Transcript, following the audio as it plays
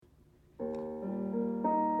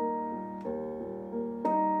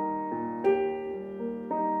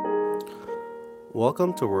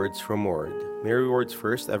Welcome to Words from Ward, Mary Ward's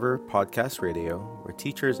first ever podcast radio where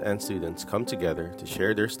teachers and students come together to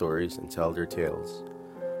share their stories and tell their tales.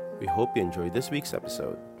 We hope you enjoy this week's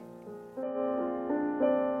episode.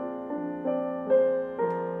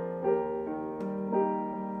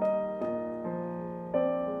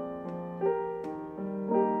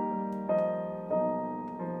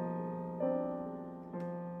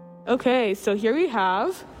 Okay, so here we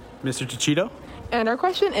have Mr. Chichito. And our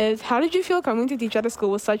question is, how did you feel coming to teach at a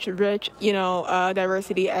school with such rich,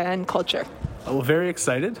 diversity and culture? Well, very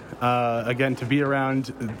excited. Again, to be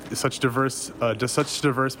around such diverse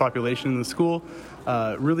population in the school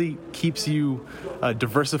really keeps you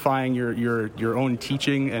diversifying your own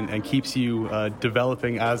teaching and keeps you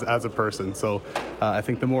developing as a person. So I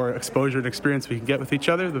think the more exposure and experience we can get with each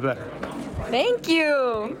other, the better. Thank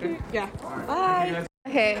you. Yeah. Bye.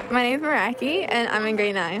 Okay, my name is Maraki, and I'm in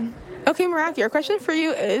grade 9. Okay, Maraki, our question for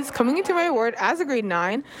you is, coming into my ward as a grade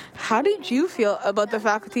 9, how did you feel about the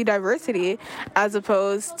faculty diversity as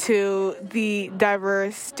opposed to the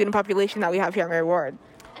diverse student population that we have here at Mary Ward?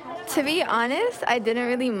 To be honest, I didn't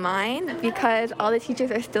really mind because all the teachers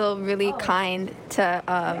are still really kind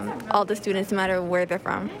to all the students, no matter where they're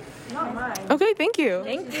from. Okay, thank you.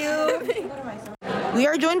 Thank you. We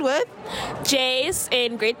are joined with Jace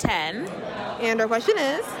in grade 10. And our question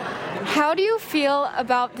is, how do you feel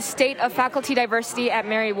about the state of faculty diversity at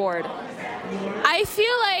Mary Ward? I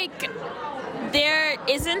feel like there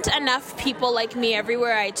isn't enough people like me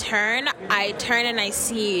everywhere I turn and I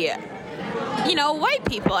see, white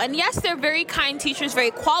people. And yes, they're very kind teachers,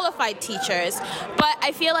 very qualified teachers, but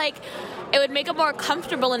I feel like it would make a more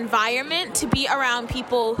comfortable environment to be around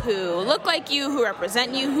people who look like you, who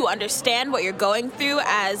represent you, who understand what you're going through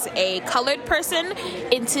as a colored person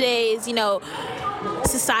in today's,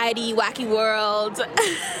 society, wacky world.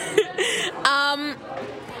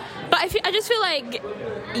 But I just feel like,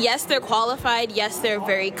 yes, they're qualified. Yes, they're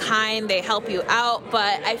very kind. They help you out.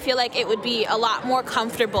 But I feel like it would be a lot more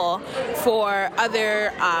comfortable for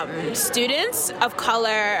other students of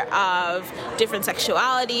color, of different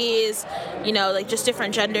sexualities, just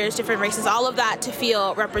different genders, different races, all of that to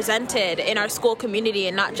feel represented in our school community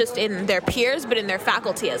and not just in their peers, but in their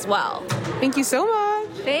faculty as well. Thank you so much.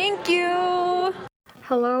 Thank you.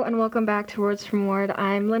 Hello and welcome back to Words from Ward.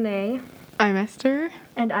 I'm Lene. I'm Esther.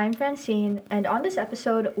 And I'm Francine, and on this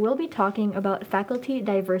episode, we'll be talking about faculty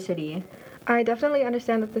diversity. I definitely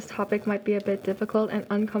understand that this topic might be a bit difficult and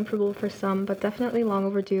uncomfortable for some, but definitely long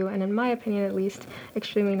overdue, and in my opinion at least,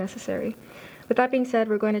 extremely necessary. With that being said,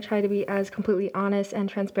 we're going to try to be as completely honest and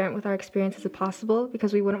transparent with our experiences as possible,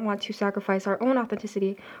 because we wouldn't want to sacrifice our own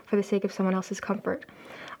authenticity for the sake of someone else's comfort.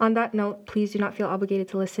 On that note, please do not feel obligated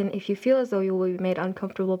to listen if you feel as though you will be made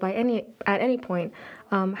uncomfortable at any point.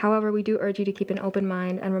 However, we do urge you to keep an open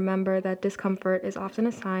mind and remember that discomfort is often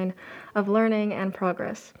a sign of learning and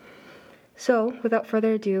progress. So, without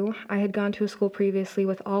further ado, I had gone to a school previously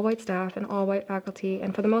with all white staff and all white faculty,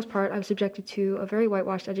 and for the most part, I was subjected to a very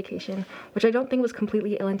whitewashed education, which I don't think was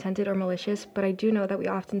completely ill-intended or malicious, but I do know that we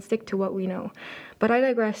often stick to what we know. But I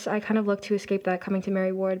digress. I kind of looked to escape that coming to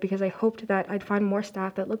Mary Ward because I hoped that I'd find more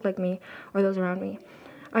staff that looked like me or those around me.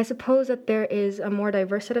 I suppose that there is a more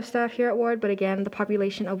diverse set of staff here at Ward, but again, the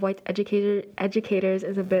population of white educators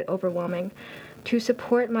is a bit overwhelming. To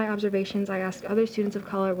support my observations, I asked other students of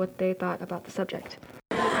color what they thought about the subject.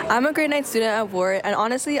 I'm a grade 9 student at Ward, and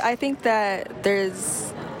honestly, I think that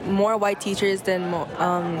there's more white teachers than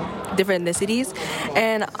different ethnicities,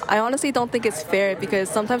 and I honestly don't think it's fair because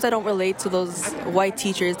sometimes I don't relate to those white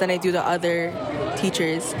teachers than I do to other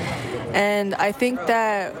teachers. And I think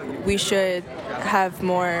that we should have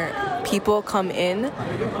more people come in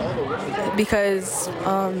because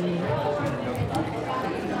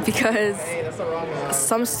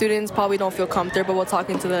some students probably don't feel comfortable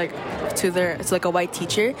talking to a white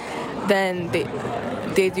teacher than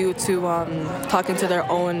they do to talking to their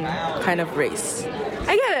own kind of race.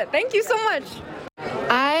 I get it. Thank you so much.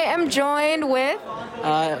 I am joined with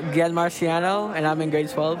Gian Marciano, and I'm in grade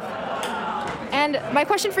 12. And my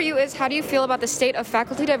question for you is, how do you feel about the state of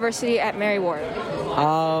faculty diversity at Mary Ward?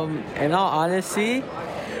 In all honesty,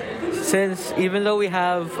 since even though we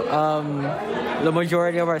have the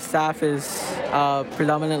majority of our staff is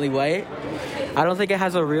predominantly white, I don't think it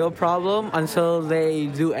has a real problem until they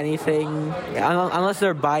do anything, unless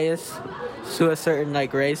they're biased to a certain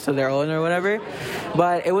race, to their own or whatever.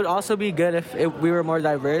 But it would also be good if we were more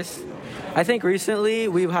diverse. I think recently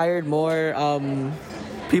we've hired more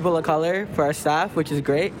people of color for our staff, which is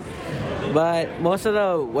great. But most of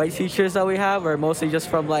the white teachers that we have are mostly just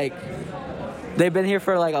from they've been here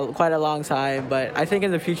for quite a long time. But I think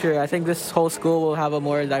in the future, I think this whole school will have a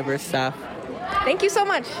more diverse staff. Thank you so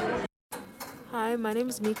much. Hi, my name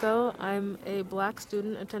is Miko. I'm a black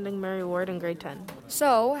student attending Mary Ward in grade 10.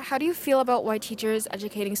 So, how do you feel about white teachers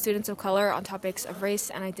educating students of color on topics of race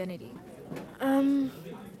and identity?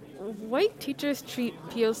 White teachers treat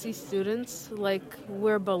POC students like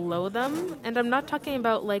we're below them, and I'm not talking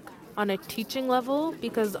about like on a teaching level,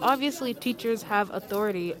 because obviously teachers have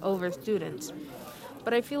authority over students.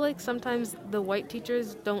 But I feel like sometimes the white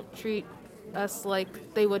teachers don't treat us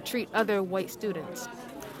like they would treat other white students.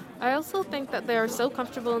 I also think that they are so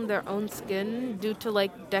comfortable in their own skin due to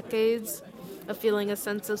like decades of feeling a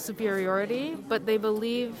sense of superiority, but they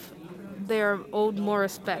believe they are owed more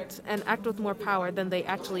respect and act with more power than they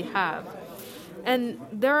actually have. And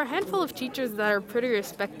there are a handful of teachers that are pretty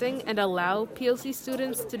respecting and allow POC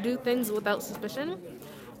students to do things without suspicion,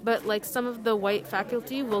 but like some of the white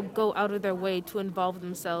faculty will go out of their way to involve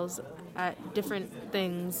themselves at different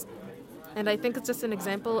things. And I think it's just an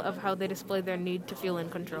example of how they display their need to feel in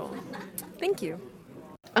control. Thank you.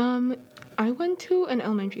 I went to an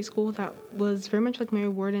elementary school that was very much like Mary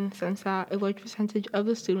Ward in the sense that a large percentage of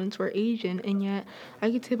the students were Asian, and yet I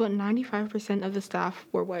could say about 95% of the staff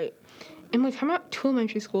were white. In my time at two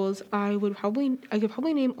elementary schools, I could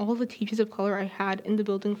probably name all the teachers of color I had in the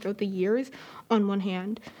building throughout the years on one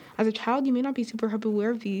hand. As a child, you may not be super aware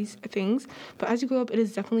of these things, but as you grow up, it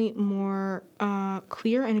is definitely more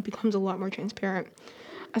clear and it becomes a lot more transparent.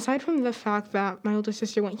 Aside from the fact that my older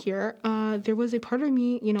sister went here, there was a part of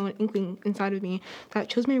me, an inkling inside of me that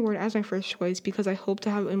chose Mary Ward as my first choice because I hope to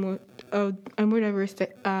have a more diverse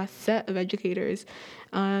set of educators,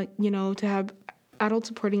 to have adults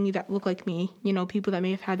supporting me that look like me, people that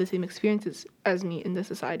may have had the same experiences as me in this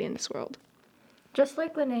society and this world. Just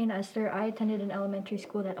like Lene and Esther, I attended an elementary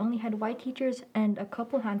school that only had white teachers and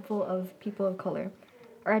a handful of people of color.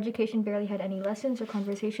 Our education barely had any lessons or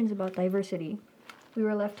conversations about diversity. We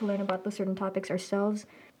were left to learn about the certain topics ourselves.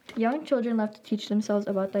 Young children left to teach themselves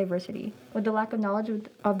about diversity. With the lack of knowledge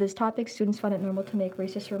of this topic, students found it normal to make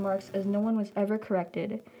racist remarks as no one was ever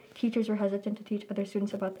corrected. Teachers were hesitant to teach other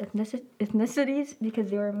students about ethnicities because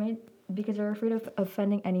they were afraid of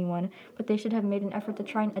offending anyone, but they should have made an effort to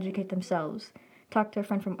try and educate themselves. Talk to a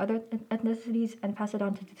friend from other ethnicities and pass it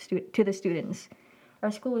on to the students.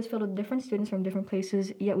 Our school was filled with different students from different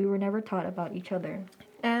places, yet we were never taught about each other.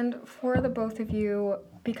 And for the both of you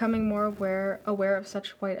becoming more aware of such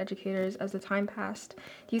white educators as the time passed,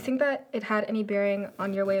 do you think that it had any bearing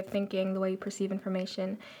on your way of thinking, the way you perceive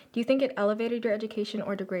information? Do you think it elevated your education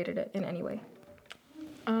or degraded it in any way?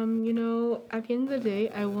 At the end of the day,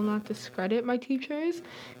 I will not discredit my teachers.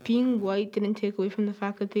 Being white didn't take away from the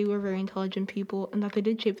fact that they were very intelligent people and that they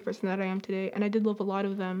did shape the person that I am today, and I did love a lot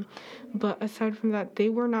of them. But aside from that, they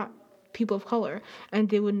were not people of color, and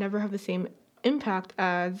they would never have the same impact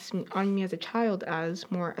on me as a child as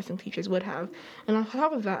more ethnic teachers would have. And on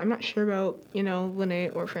top of that, I'm not sure about,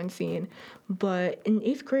 Lene or Francine, but in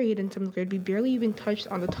 8th grade and 7th grade, we barely even touched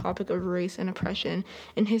on the topic of race and oppression.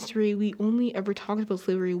 In history, we only ever talked about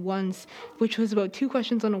slavery once, which was about 2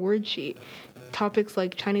 questions on a word sheet. Topics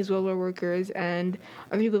like Chinese welfare workers and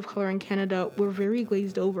other people of color in Canada were very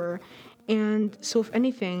glazed over. And so if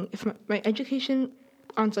anything, if my education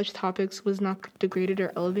on such topics was not degraded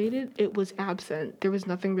or elevated, it was absent. There was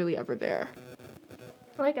nothing really ever there.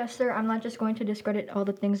 Like Esther, I'm not just going to discredit all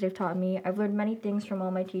the things they've taught me. I've learned many things from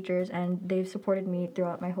all my teachers, and they've supported me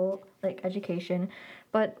throughout my whole education.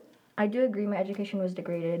 But I do agree my education was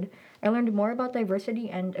degraded. I learned more about diversity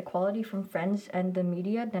and equality from friends and the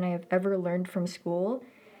media than I have ever learned from school.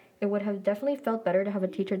 It would have definitely felt better to have a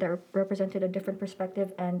teacher that represented a different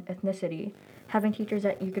perspective and ethnicity. Having teachers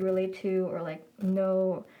that you could relate to or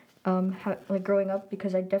know growing up,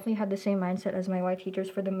 because I definitely had the same mindset as my white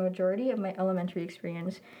teachers for the majority of my elementary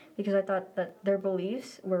experience, because I thought that their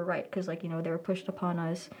beliefs were right, because they were pushed upon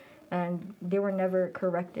us and they were never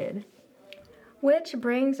corrected. Which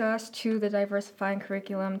brings us to the diversifying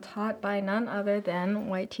curriculum taught by none other than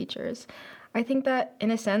white teachers. I think that,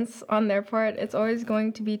 in a sense, on their part, it's always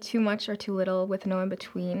going to be too much or too little with no in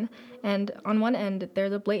between. And on one end,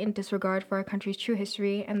 there's a blatant disregard for our country's true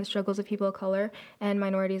history and the struggles of people of color and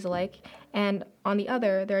minorities alike. And on the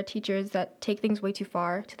other, there are teachers that take things way too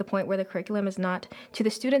far to the point where the curriculum is not to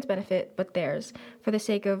the students' benefit, but theirs, for the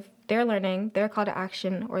sake of their learning, their call to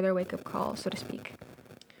action, or their wake-up call, so to speak.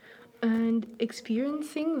 And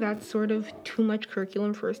experiencing that sort of too much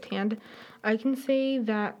curriculum firsthand, I can say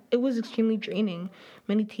that it was extremely draining.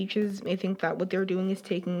 Many teachers may think that what they're doing is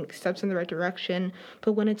taking steps in the right direction,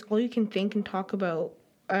 but when it's all you can think and talk about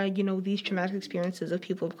these traumatic experiences of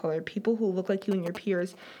people of color, people who look like you and your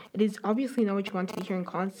peers, it is obviously not what you want to be hearing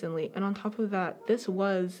constantly. And on top of that, this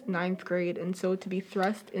was 9th grade, and so to be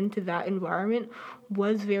thrust into that environment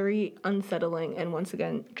was very unsettling and, once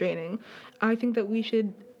again, draining. I think that we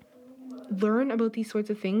should learn about these sorts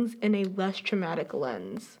of things in a less traumatic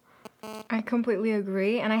lens. I completely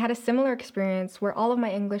agree, and I had a similar experience where all of my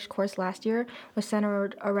English course last year was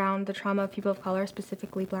centered around the trauma of people of color,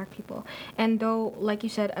 specifically Black people. And though, like you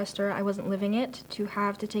said, Esther, I wasn't living it, to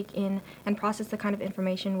have to take in and process the kind of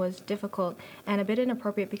information was difficult and a bit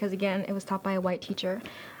inappropriate because, again, it was taught by a white teacher.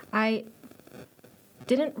 I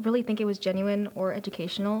didn't really think it was genuine or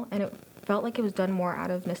educational, and it felt like it was done more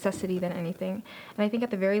out of necessity than anything. And I think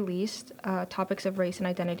at the very least, topics of race and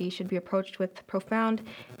identity should be approached with profound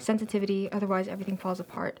sensitivity, otherwise everything falls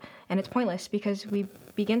apart. And it's pointless because we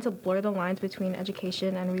begin to blur the lines between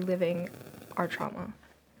education and reliving our trauma.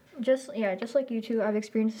 Just like you two, I've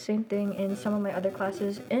experienced the same thing in some of my other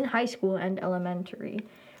classes in high school and elementary.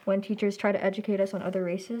 When teachers try to educate us on other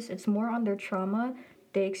races, it's more on their trauma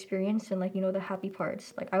they experience and the happy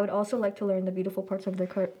parts. I would also like to learn the beautiful parts of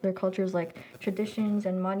their cultures, like traditions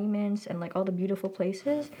and monuments and all the beautiful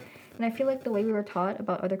places. And I feel like the way we were taught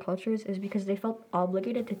about other cultures is because they felt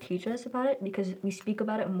obligated to teach us about it because we speak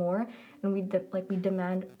about it more and we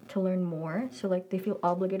demand to learn more. So they feel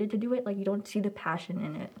obligated to do it. You don't see the passion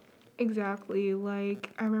in it. Exactly. I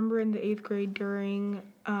remember in the 8th grade during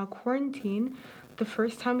quarantine, the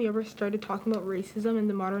first time we ever started talking about racism in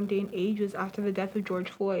the modern day and age was after the death of George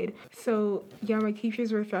Floyd. So, my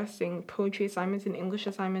teachers were thrusting poetry assignments and English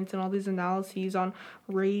assignments and all these analyses on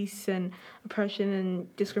race and oppression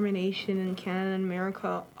and discrimination in Canada and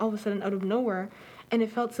America all of a sudden out of nowhere. And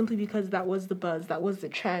it felt simply because that was the buzz, that was the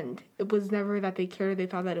trend. It was never that they cared or they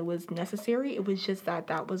thought that it was necessary. It was just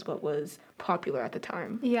that was what was popular at the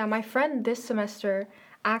time. Yeah, my friend this semester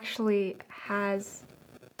actually has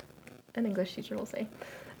an English teacher, we'll say,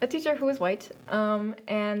 a teacher who is white,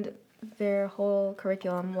 and their whole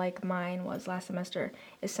curriculum, like mine was last semester,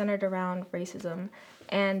 is centered around racism.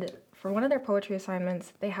 And for one of their poetry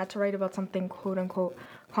assignments, they had to write about something quote-unquote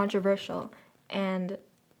controversial. And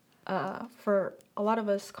for a lot of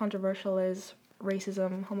us, controversial is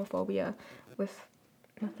racism, homophobia, with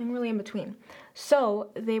nothing really in between. So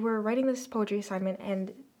they were writing this poetry assignment,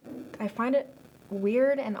 and I find it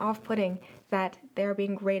weird and off-putting that they're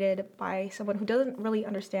being graded by someone who doesn't really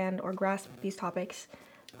understand or grasp these topics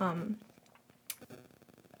on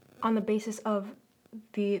the basis of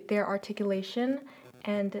their articulation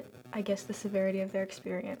and, I guess, the severity of their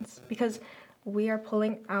experience. Because we are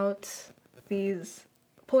bringing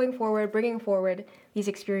forward these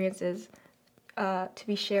experiences to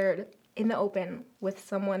be shared in the open with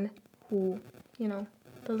someone who,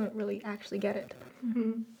 doesn't really actually get it.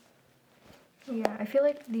 Mm-hmm. Yeah, I feel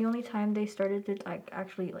like the only time they started to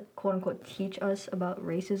actually quote unquote teach us about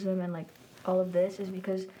racism and all of this is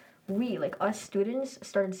because we, us students,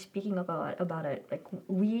 started speaking about it.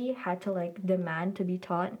 We had to demand to be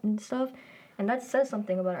taught and stuff, and that says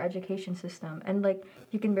something about our education system. And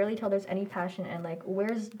you can barely tell there's any passion. And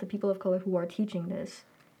where's the people of color who are teaching this?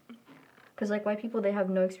 Because white people, they have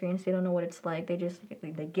no experience. They don't know what it's like. They just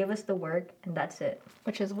they give us the work and that's it.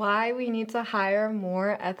 Which is why we need to hire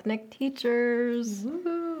more ethnic teachers.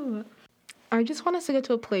 Woo. I just want us to get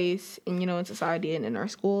to a place in society and in our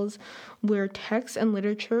schools where text and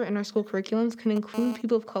literature in our school curriculums can include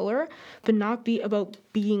people of color, but not be about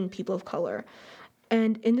being people of color.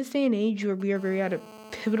 And in this day and age where we are very at a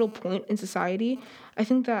pivotal point in society, I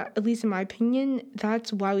think that, at least in my opinion,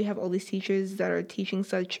 that's why we have all these teachers that are teaching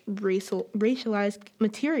such racialized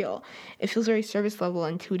material. It feels very service level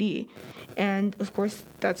and 2D. And, of course,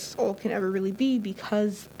 that's all it can ever really be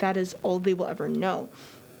because that is all they will ever know.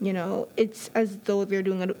 It's as though they're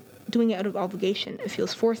doing it out of obligation. It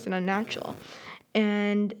feels forced and unnatural.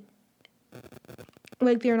 And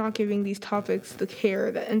they're not giving these topics the care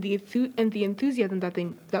and the enthusiasm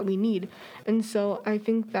that we need. And so I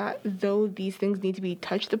think that though these things need to be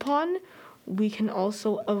touched upon, we can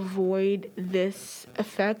also avoid this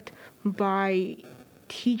effect by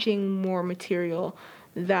teaching more material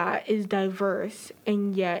that is diverse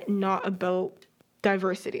and yet not about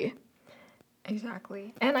diversity.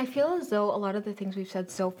 Exactly. And I feel as though a lot of the things we've said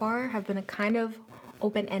so far have been a kind of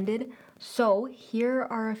open-ended. So here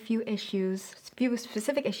are a few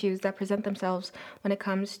specific issues that present themselves when it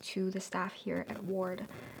comes to the staff here at Ward.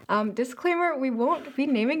 Disclaimer, we won't be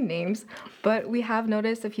naming names, but we have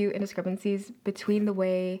noticed a few indiscrepancies between the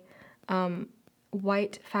way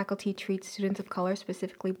white faculty treat students of color,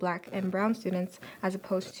 specifically Black and brown students, as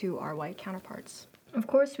opposed to our white counterparts. Of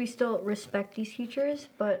course, we still respect these teachers,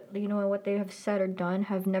 but what they have said or done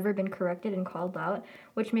have never been corrected and called out,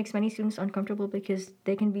 which makes many students uncomfortable because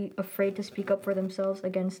they can be afraid to speak up for themselves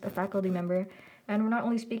against a faculty member. And we're not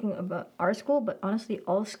only speaking about our school, but honestly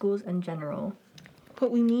all schools in general.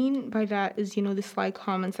 What we mean by that is, the sly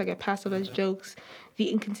comments that get passed off as jokes, the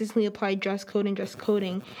inconsistently applied dress code and dress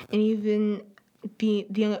coding, and even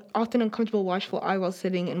the often uncomfortable watchful eye while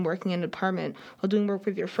sitting and working in a department while doing work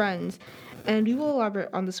with your friends. And we will elaborate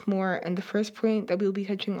on this more, and the first point that we will be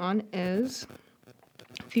touching on is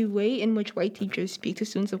the way in which white teachers speak to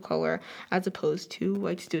students of color as opposed to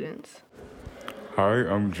white students. Hi,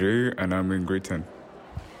 I'm Jay, and I'm in grade 10.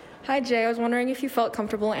 Hi, Jay. I was wondering if you felt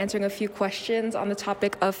comfortable answering a few questions on the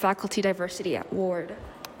topic of faculty diversity at Ward.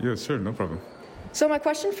 Yeah, sure, no problem. So my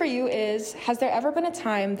question for you is, has there ever been a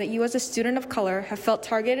time that you as a student of color have felt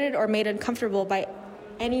targeted or made uncomfortable by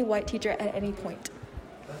any white teacher at any point?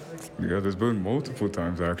 Yeah, there's been multiple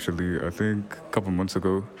times, actually. I think a couple months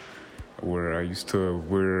ago where I used to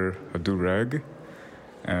wear a do-rag,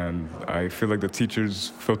 and I feel like the teachers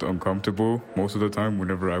felt uncomfortable most of the time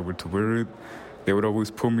whenever I were to wear it. They would always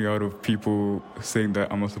pull me out of people saying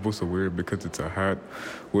that I'm not supposed to wear it because it's a hat,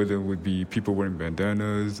 where there would be people wearing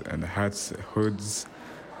bandanas and hats, hoods.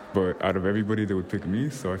 But out of everybody, they would pick me.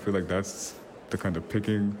 So I feel like that's the kind of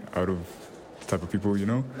picking out of the type of people,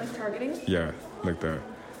 Like targeting? Yeah, like that.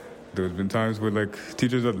 There's been times where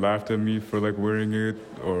teachers have laughed at me for wearing it,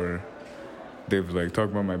 or they've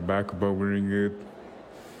talked about my back about wearing it.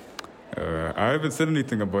 I haven't said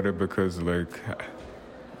anything about it because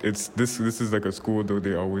this is a school, though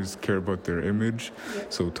they always care about their image. Yeah.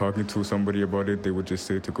 So talking to somebody about it, they would just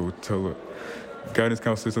say to go tell a guidance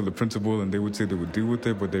counselor, tell the principal, and they would say they would deal with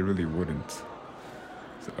it, but they really wouldn't.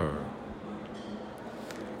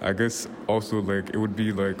 I guess also it would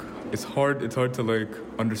be it's hard to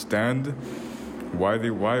understand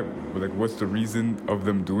what's the reason of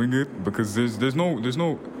them doing it, because there's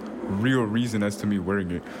no real reason as to me wearing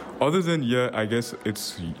it, other than I guess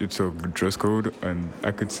it's a dress code, and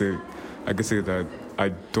I could say that I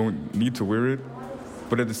don't need to wear it,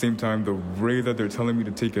 but at the same time the way that they're telling me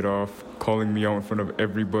to take it off, calling me out in front of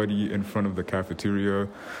everybody in front of the cafeteria,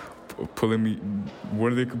 pulling me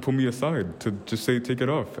where they could pull me aside to just say take it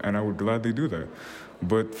off, and I would gladly do that.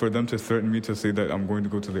 But for them to threaten me to say that I'm going to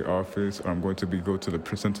go to the office or I'm going to go to the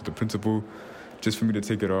principal just for me to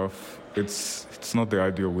take it off, it's not the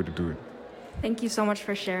ideal way to do it. Thank you so much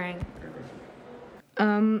for sharing.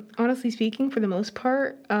 Honestly speaking, for the most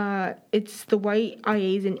part, it's the white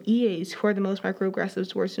IAs and EAs who are the most microaggressive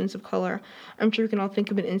towards students of color. I'm sure we can all think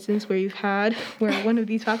of an instance where where one of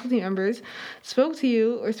these faculty members spoke to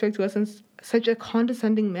you or spoke to us in such a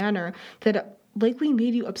condescending manner that it likely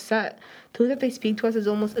made you upset. The way that they speak to us is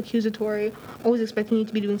almost accusatory, always expecting you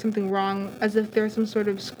to be doing something wrong, as if they're some sort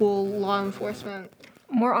of school law enforcement.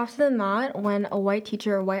 More often than not, when a white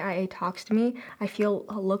teacher or white IA talks to me, I feel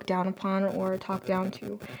looked down upon or talked down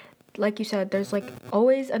to. Like you said, there's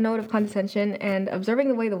always a note of condescension, and observing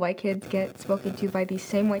the way the white kids get spoken to by these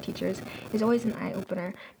same white teachers is always an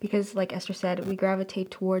eye-opener, because like Esther said, we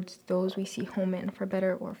gravitate towards those we see home in, for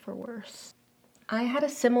better or for worse. I had a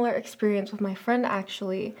similar experience with my friend,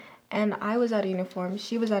 actually, and I was out of uniform,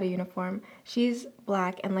 she was out of uniform. She's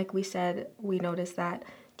black, and like we said, we noticed that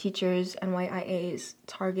teachers and white IAs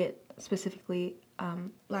target specifically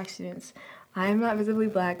black students. I am not visibly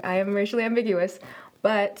black, I am racially ambiguous,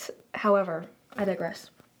 but however, I digress.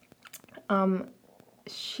 My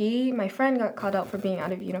friend got called out for being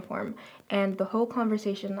out of uniform, and the whole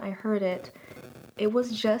conversation, I heard it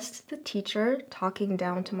was just the teacher talking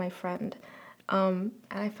down to my friend. And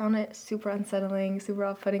I found it super unsettling, super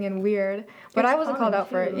off-putting, and weird. But I wasn't called out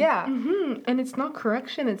for it. Yeah. Mm-hmm. And it's not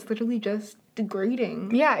correction. It's literally just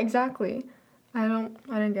degrading. Yeah, exactly. I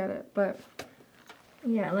didn't get it, but...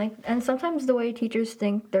 Yeah, and sometimes the way teachers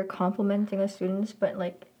think they're complimenting the students, but,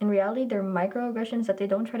 in reality, they're microaggressions that they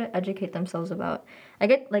don't try to educate themselves about. I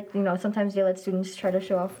get, sometimes they let students try to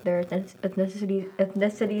show off their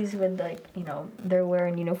ethnicities with, their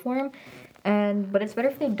wearing uniform. But it's better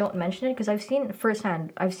if they don't mention it, because I've seen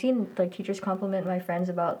firsthand, teachers compliment my friends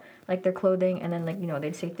about, their clothing, and then,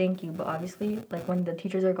 they'd say thank you, but obviously, when the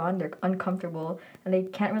teachers are gone, they're uncomfortable, and they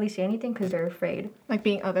can't really say anything because they're afraid.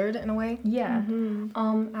 Being othered, in a way? Yeah.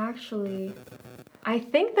 Mm-hmm. Actually, I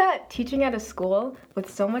think that teaching at a school with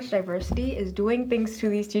so much diversity is doing things to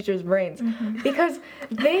these teachers' brains, because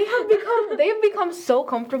they have become so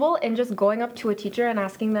comfortable in just going up to a teacher and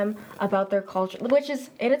asking them about their culture, which is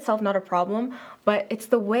in itself not a problem, but it's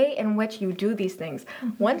the way in which you do these things.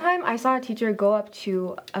 One time I saw a teacher go up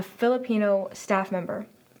to a Filipino staff member,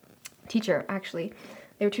 teacher actually,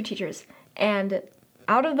 they were two teachers, and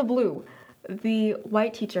out of the blue, the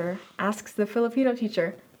white teacher asks the Filipino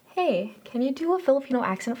teacher, "Hey, can you do a Filipino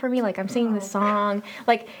accent for me? Like, I'm singing this song.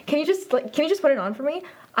 Like, can you just put it on for me?"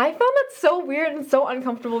 I found that so weird and so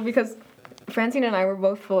uncomfortable because Francine and I were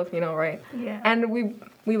both Filipino, right? Yeah. And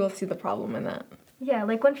we both see the problem in that. Yeah,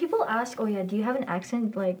 like when people ask, "Oh yeah, do you have an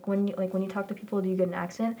accent?" Like when you talk to people, do you get an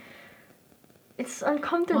accent? It's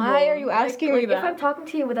uncomfortable. Why are you asking me that? If I'm talking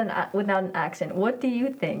to you without an accent, what do you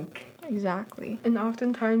think? Exactly. And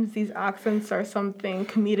oftentimes these accents are something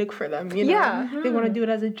comedic for them, you know? Yeah. They want to do it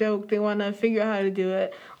as a joke. They want to figure out how to do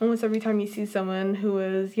it. Almost every time you see someone who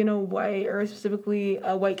is, white, or specifically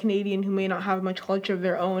a white Canadian who may not have much culture of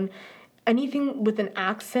their own, anything with an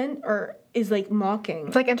accent is like mocking.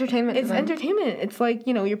 It's like entertainment. It's entertainment. It's like,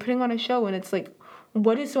 you're putting on a show and it's like,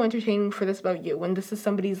 what is so entertaining for this about you when this is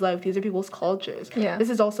somebody's life? These are people's cultures. Yeah. This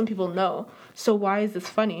is all some people know. So why is this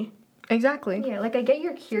funny? Exactly. Yeah, like I get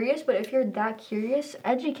you're curious, but if you're that curious,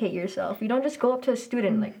 educate yourself. You don't just go up to a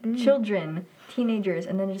student, like children, teenagers,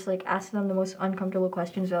 and then just like ask them the most uncomfortable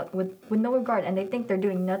questions with no regard, and they think they're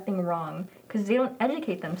doing nothing wrong because they don't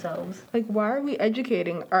educate themselves. Like, why are we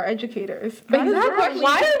educating our educators? Exactly.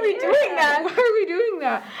 Why are we doing that? Why are we doing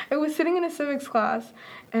that? I was sitting in a civics class,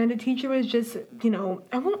 and a teacher was just, I don't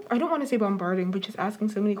want to say bombarding, but just asking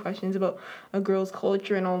so many questions about a girl's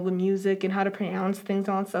culture and all the music and how to pronounce things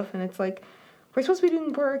and all that stuff. And it's like, we're supposed to be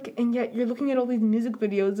doing work, and yet you're looking at all these music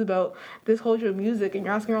videos about this culture of music, and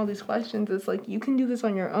you're asking her all these questions. It's like, you can do this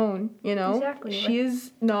on your own, Exactly. She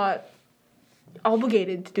is not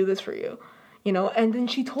obligated to do this for you. And then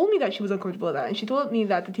she told me that she was uncomfortable with that, and she told me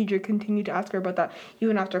that the teacher continued to ask her about that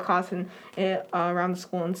even after class and around the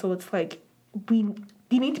school. And so it's like, we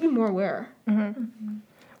need to be more aware. Mm-hmm.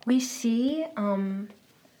 We see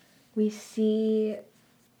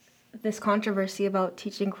this controversy about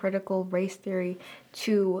teaching critical race theory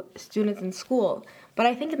to students in school, but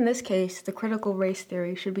I think in this case, the critical race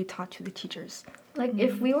theory should be taught to the teachers. Like,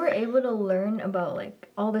 if we were able to learn about, like,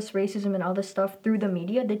 all this racism and all this stuff through the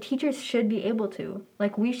media, the teachers should be able to.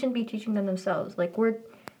 Like, we shouldn't be teaching them themselves. Like, we're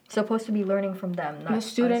supposed to be learning from them, not The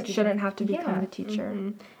student us shouldn't have to become Yeah. the teacher.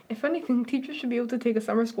 Mm-hmm. If anything, teachers should be able to take a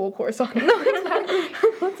summer school course on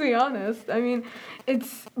it. Let's be honest. I mean,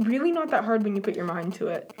 it's really not that hard when you put your mind to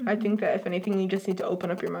it. I think that if anything, you just need to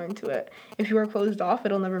open up your mind to it. If you are closed off,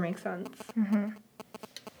 it'll never make sense. Mm-hmm.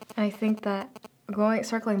 I think that,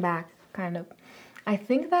 circling back, kind of, I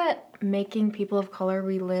think that making people of color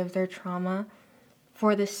relive their trauma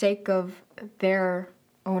for the sake of their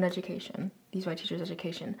own education, these white teachers'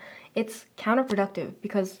 education, it's counterproductive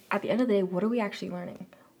because at the end of the day, what are we actually learning?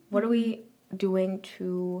 What are we doing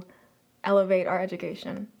to elevate our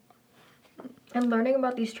education? And learning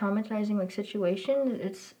about these traumatizing, like, situations,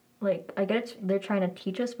 it's, like, I get they're trying to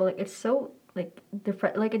teach us, but, like, it's so, like,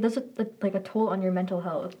 it does a toll on your mental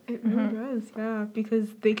health. It really does, yeah,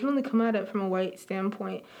 because they can only come at it from a white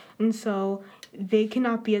standpoint, and so they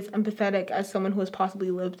cannot be as empathetic as someone who has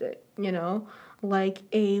possibly lived it, Like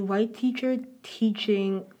a white teacher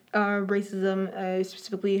teaching racism,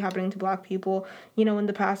 specifically happening to black people, in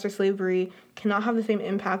the past, or slavery, cannot have the same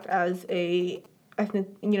impact as a ethnic,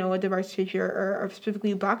 a diverse teacher or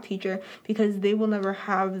specifically a black teacher, because they will never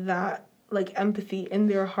have that, like, empathy in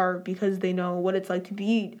their heart because they know what it's like to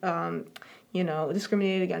be,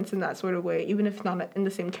 discriminated against in that sort of way, even if not in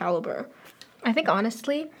the same caliber. I think,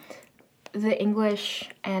 honestly, the English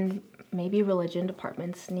and maybe religion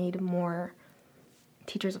departments need more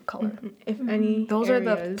teachers of color. If any, those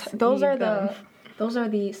areas are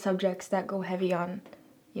the subjects that go heavy on,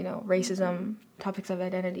 racism, topics of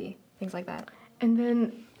identity, things like that. And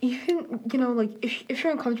then even, like, if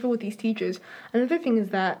you're uncomfortable with these teachers, another thing is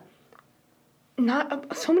that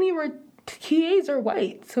not so many of our TAs are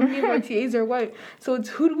white. So many of our TAs are white. So it's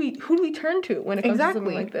who do we turn to when it comes to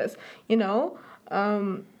something like this?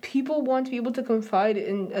 People want to be able to confide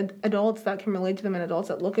in adults that can relate to them and adults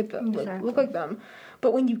that look at them, look like them.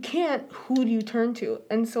 But when you can't, who do you turn to?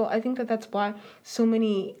 And so I think that that's why so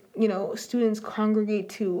many, students congregate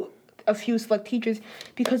to a few select teachers,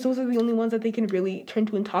 because those are the only ones that they can really turn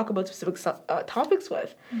to and talk about specific topics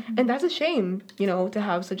with. Mm-hmm. And that's a shame, to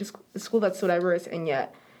have such a school that's so diverse, and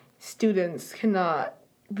yet students cannot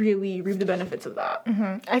really reap the benefits of that.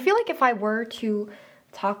 Mm-hmm. I feel like if I were to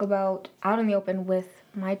talk about out in the open with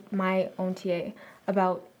my own TA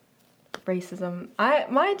about racism,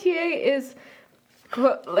 my TA is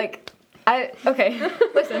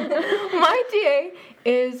listen, my TA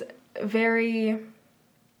is very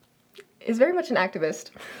much an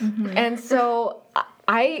activist. Mm-hmm. And so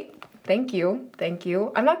I thank you.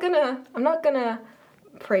 I'm not gonna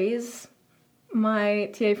praise my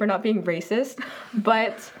TA for not being racist,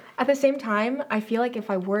 but at the same time, I feel like if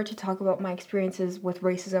I were to talk about my experiences with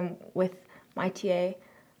racism with my TA,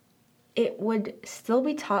 it would still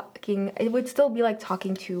be like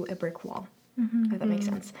talking to a brick wall, if that makes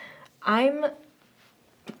sense. I'm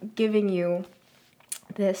giving you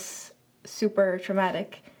this super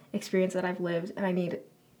traumatic experience that I've lived, and I need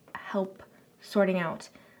help sorting out.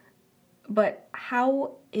 But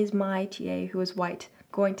how is my TA, who is white,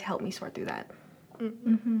 going to help me sort through that?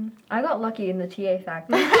 I got lucky in the TA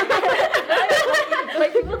fact.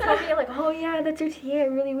 Like, people tell me, like, oh yeah, that's your TA, I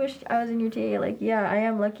really wish I was in your TA. Like, yeah, I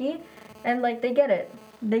am lucky. And, like, they get it.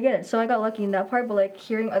 So I got lucky in that part, but, like,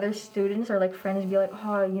 hearing other students or, like, friends be like,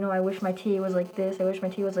 oh, you know, I wish my TA was like this, I wish my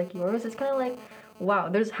TA was like yours, it's kind of like, wow,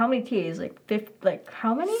 there's how many TAs? Like, 50, like,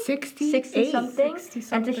 how many? 60 something.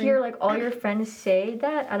 And to hear, like, all your friends say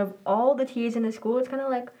that out of all the TAs in the school, it's kind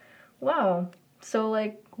of like, wow. So,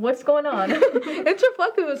 like, what's going on? It's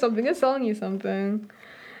reflective of something. It's telling you something.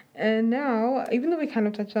 And now, even though we kind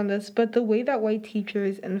of touched on this, but the way that white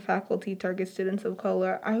teachers and faculty target students of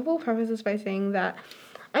color, I will preface this by saying that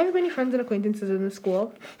I have many friends and acquaintances in the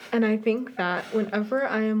school, and I think that whenever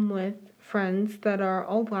I am with friends that are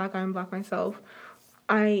all black, I'm black myself,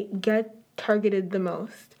 I get targeted the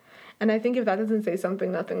most. And I think if that doesn't say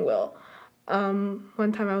something, nothing will.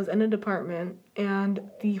 One time I was in a department,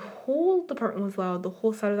 and the whole department was loud. The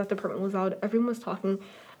whole side of that department was loud. Everyone was talking.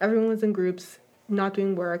 Everyone was in groups, not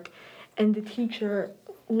doing work. And the teacher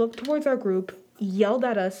looked towards our group, yelled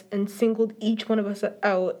at us, and singled each one of us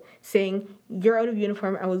out, saying, "You're out of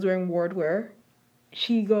uniform." I was wearing ward wear.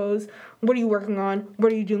 She goes, "What are you working on?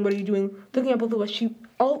 What are you doing? What are you doing?" Looking at both of us,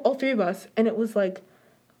 all three of us. And it was like,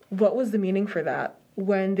 what was the meaning for that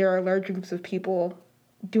when there are large groups of people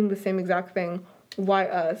doing the same exact thing? Why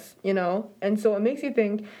us, you know? And so it makes you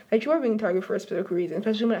think that you are being targeted for a specific reason,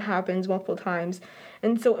 especially when it happens multiple times.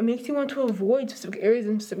 And so it makes you want to avoid specific areas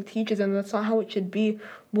and specific teachers, and that's not how it should be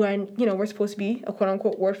when, you know, we're supposed to be a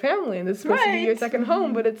quote-unquote ward family, and this is supposed to be your second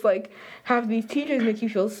home, but it's like, have these teachers make you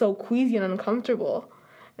feel so queasy and uncomfortable.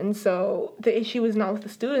 And so the issue is not with the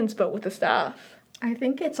students, but with the staff. I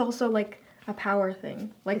think it's also, like, a power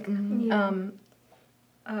thing. Like,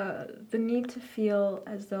 the need to feel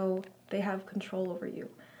as though they have control over you.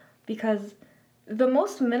 Because the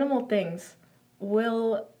most minimal things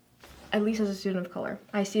will, at least as a student of color,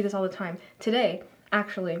 I see this all the time. Today,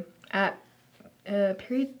 actually, at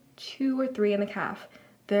period 2 or 3 in the CAF,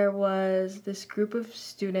 there was this group of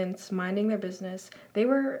students minding their business. They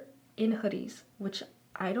were in hoodies, which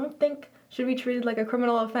I don't think should be treated like a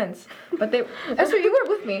criminal offense. But they, Esther, you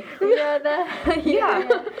were with me.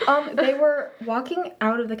 They were walking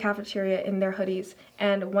out of the cafeteria in their hoodies,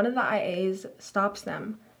 and one of the IAs stops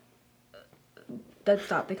them. Dead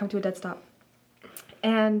stop. They come to a dead stop.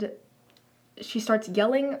 And she starts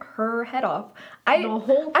yelling her head off.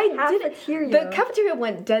 The cafeteria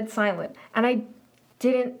went dead silent, and I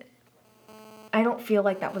don't feel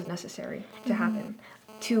like that was necessary to happen.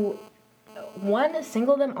 To, one,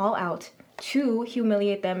 single them all out. 2,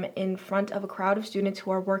 humiliate them in front of a crowd of students who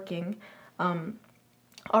are working,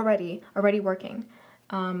 already working.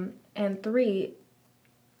 And 3,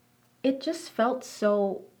 it just felt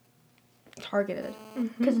so targeted.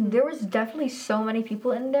 Because there was definitely so many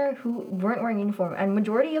people in there who weren't wearing uniform, and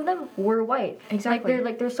majority of them were white. Exactly.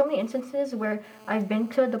 There's so many instances where I've been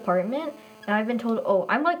to a department and I've been told, oh,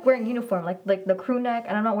 I'm like wearing uniform, like the crew neck,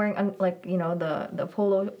 and I'm not wearing the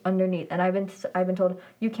polo underneath, and I've been told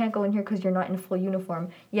you can't go in here because you're not in full uniform.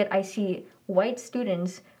 Yet I see white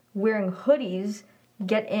students wearing hoodies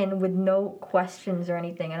get in with no questions or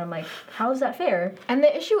anything, and I'm like, how is that fair? And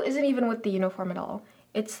the issue isn't even with the uniform at all.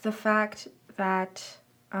 It's the fact that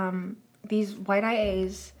these white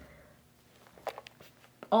IAs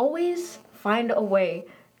always find a way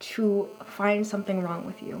to find something wrong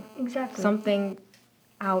with you. Exactly. Something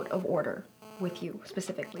out of order with you,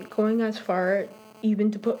 specifically. Going as far even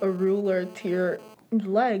to put a ruler to your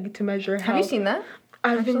leg to measure how... Have you seen that?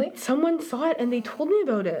 Someone saw it and they told me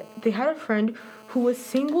about it. They had a friend who was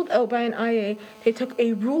singled out by an IA. They took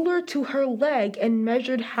a ruler to her leg and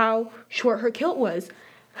measured how short her kilt was.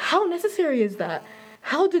 How necessary is that?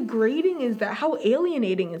 How degrading is that? How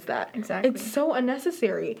alienating is that? Exactly. It's so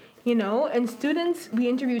unnecessary, you know? And students we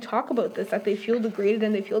interview talk about this, that they feel degraded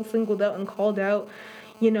and they feel singled out and called out,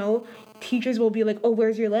 you know? Teachers will be like, oh,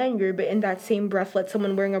 where's your lanyard? But in that same breath, let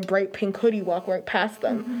someone wearing a bright pink hoodie walk right past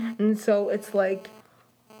them. Mm-hmm. And so it's like,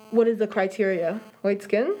 what is the criteria? White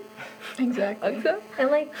skin? Exactly.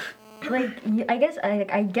 And I guess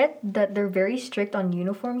I get that they're very strict on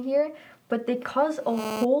uniform here, but they cause a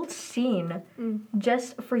whole scene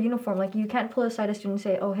just for uniform. Like, you can't pull aside a student and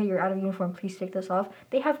say, oh, hey, you're out of uniform, please take this off.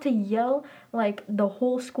 They have to yell like the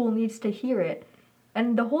whole school needs to hear it.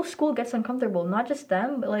 And the whole school gets uncomfortable, not just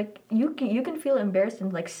them, but like you can feel embarrassed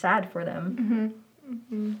and like sad for them.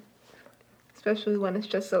 Especially when it's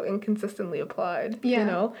just so inconsistently applied. Yeah. You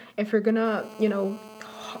know, if you're gonna,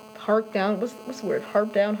 hark down, what's the word?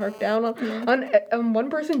 Harp down on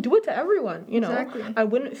one person, do it to everyone, you know. Exactly. I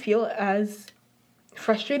wouldn't feel as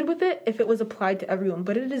frustrated with it if it was applied to everyone,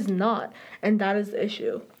 but it is not, and that is the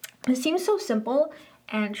issue. It seems so simple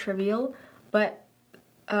and trivial, but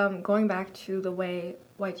going back to the way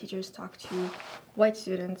white teachers talk to white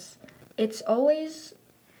students, it's always,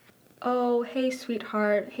 oh, hey,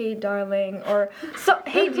 sweetheart, hey, darling, or, so,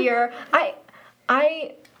 hey, dear,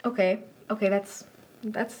 okay, that's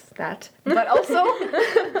that. But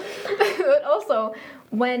also,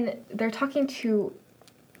 when they're talking to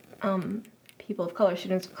people of color,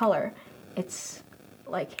 students of color, it's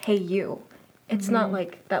like, hey, you. It's not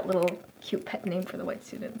like that little cute pet name for the white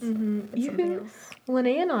students. It's something else.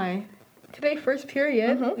 Lene and I, today, first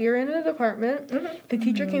period, we were in a department. The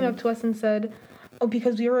teacher came up to us and said, oh,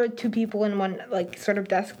 because we were two people in one, like, sort of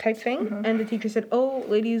desk type thing, and the teacher said, oh,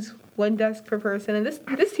 ladies, one desk per person. And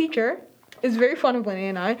this teacher is very fond of Lene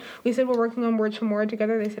and I. We said we're working on Words from Word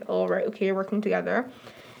together. They said, oh, right, okay, you're working together.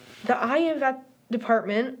 The eye of that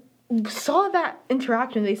department saw that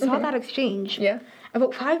interaction. They saw that exchange. Yeah.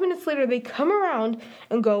 About 5 minutes later, they come around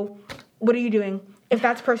and go, what are you doing? If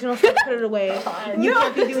that's personal stuff, put it away. You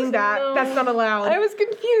can't be doing that. No. That's not allowed. I was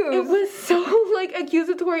confused. It was so,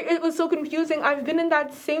 accusatory. It was so confusing. I've been in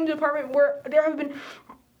that same department where there have been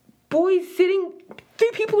boys sitting,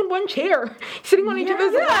 3 people in one chair, sitting on each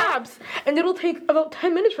other's laps. And it'll take about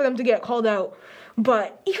 10 minutes for them to get called out.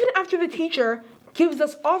 But even after the teacher gives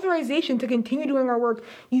us authorization to continue doing our work,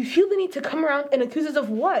 you feel the need to come around and accuse us of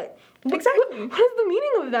what? Exactly. What is the meaning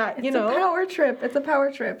of that, It's a power trip. It's a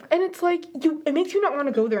power trip. And it's like, it makes you not want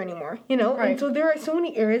to go there anymore, you know? Right. And so there are so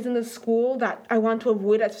many areas in the school that I want to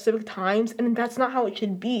avoid at specific times, and that's not how it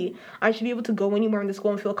should be. I should be able to go anywhere in the school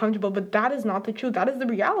and feel comfortable, but that is not the truth. That is the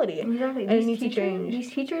reality. Exactly. And it needs to change.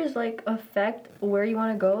 These teachers, affect where you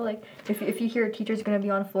want to go. Like, if you hear a teacher's going to be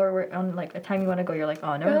on floor where on, a time you want to go, you're like,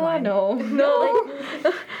 oh, never mind. No.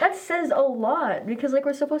 That says a lot, because,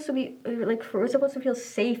 we're supposed to be, we're supposed to feel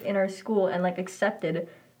safe in our school and, accepted.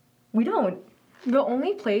 We don't. The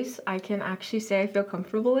only place I can actually say I feel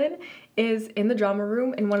comfortable in is in the drama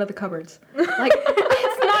room in one of the cupboards. It's not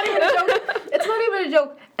even a joke. It's not even a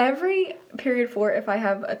joke. Every period 4, if I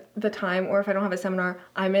have the time or if I don't have a seminar,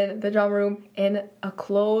 I'm in the drama room in a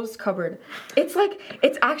closed cupboard. It's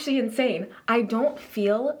it's actually insane. I don't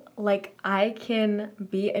feel like I can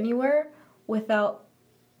be anywhere without,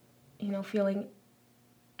 feeling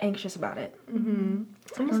anxious about it.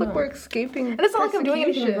 It's almost like we're escaping. And it's not like I'm doing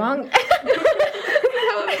anything wrong. It's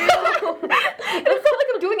not like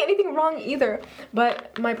I'm doing anything wrong either.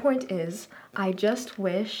 But my point is, I just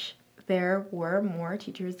wish there were more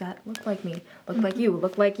teachers that looked like me,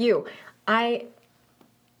 looked like you. I've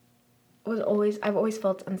always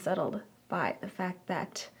felt unsettled by the fact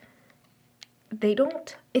that they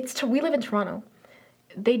don't. We live in Toronto.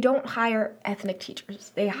 They don't hire ethnic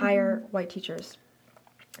teachers. They hire white teachers.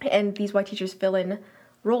 And these white teachers fill in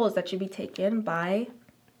roles that should be taken by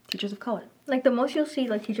teachers of color. The most you'll see,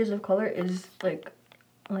 teachers of color is, a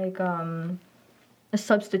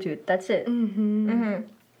substitute. That's it.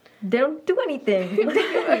 They don't do anything.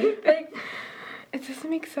 It doesn't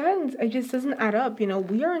make sense. It just doesn't add up.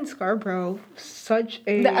 We are in Scarborough, the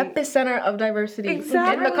epicenter of diversity in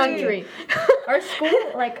the country. Our school,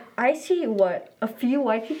 I see, a few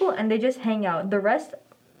white people, and they just hang out. The rest,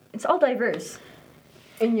 it's all diverse.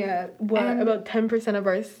 And yet, about 10% of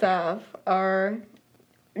our staff are,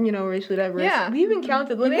 racially diverse. Yeah. We even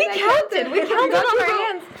counted. We counted on our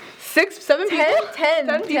hands. 6, 7 people?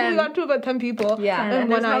 10 people. We got to about 10 people. Yeah.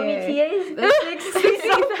 And there's how many TAs?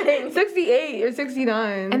 There's 68 or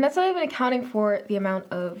 69. And that's not even accounting for the amount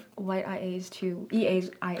of white IAs to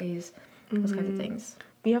EAs, IAs, those kinds of things.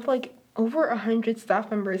 We have over 100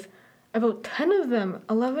 staff members. About 10 of them,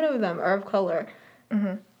 11 of them are of color.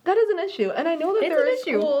 That is an issue. And I know that there are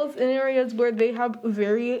schools in areas where they have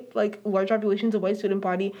very, large populations of white student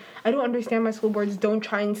body. I don't understand why school boards don't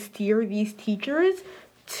try and steer these teachers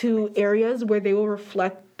to areas where they will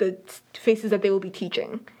reflect the faces that they will be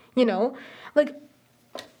teaching. Wouldn't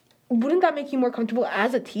that make you more comfortable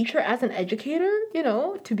as a teacher, as an educator,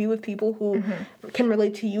 to be with people who can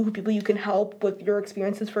relate to you, people you can help with your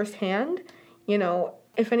experiences firsthand?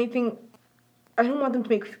 If anything, I don't want to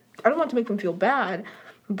make them feel bad.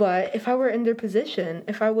 But if I were in their position,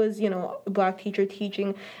 if I was, a black teacher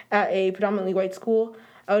teaching at a predominantly white school,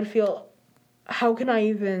 I would feel, how can I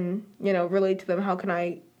even, relate to them? How can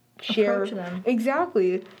I share? Approach them.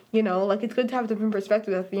 Exactly. It's good to have different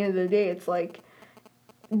perspectives. At the end of the day, it's like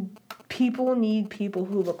people need people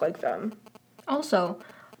who look like them. Also,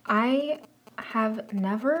 I have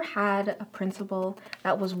never had a principal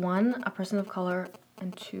that was, one, a person of color,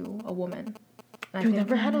 and two, a woman. You've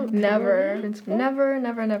never had a principal?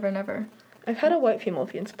 Never. I've had a white female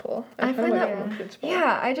principal. I find that,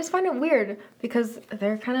 yeah, I just find it weird because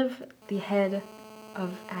they're kind of the head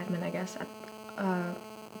of admin, I guess, at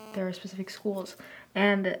their specific schools.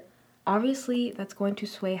 And obviously that's going to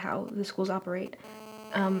sway how the schools operate.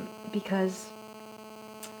 Because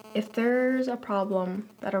if there's a problem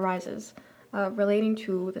that arises relating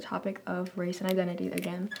to the topic of race and identity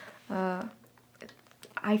again,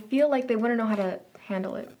 I feel like they wouldn't know how to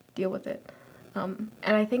handle it, deal with it. And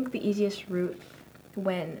I think the easiest route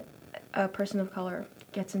when a person of color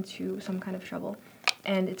gets into some kind of trouble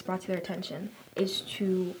and it's brought to their attention is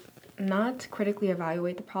to not critically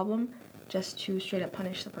evaluate the problem, just to straight up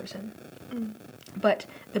punish the person. But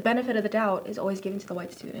the benefit of the doubt is always given to the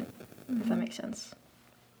white student, if that makes sense.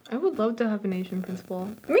 I would love to have an Asian principal.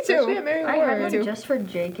 Me too. I had one just for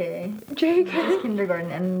JK. Just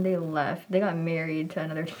kindergarten, and they left. They got married to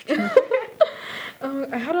another teacher.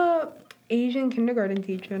 I had a Asian kindergarten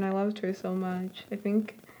teacher, and I loved her so much. I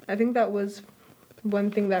think that was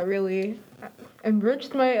one thing that really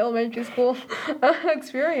enriched my elementary school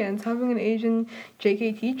experience. Having an Asian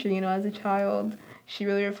JK teacher, as a child, she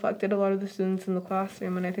really reflected a lot of the students in the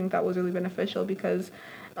classroom, and I think that was really beneficial because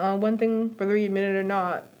one thing, whether you admit it or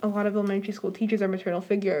not, a lot of elementary school teachers are maternal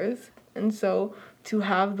figures. And so to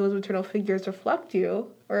have those maternal figures reflect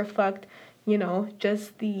you, or reflect,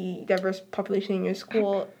 just the diverse population in your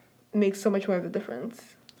school makes so much more of a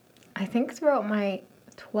difference. I think throughout my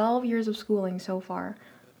 12 years of schooling so far,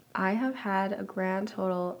 I have had a grand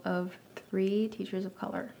total of 3 teachers of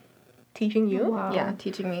color. Teaching you? Wow. Yeah,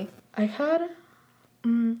 teaching me. I've had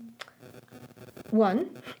one.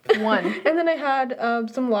 And then I had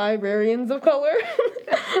some librarians of color.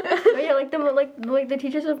 Yeah, like the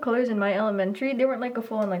teachers of colors in my elementary, they weren't like a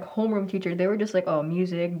full-on like homeroom teacher. They were just like,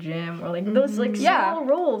 music, gym, or like those like small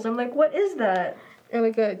roles. I'm like, what is that? Or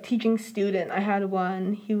like a teaching student. I had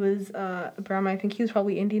one. He was Brahma. I think he was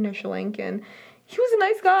probably Indian or Sri Lankan. He was a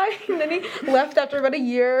nice guy, and then he left after about a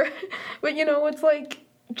year. But it's like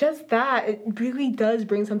just that. It really does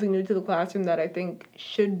bring something new to the classroom that I think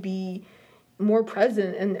should be more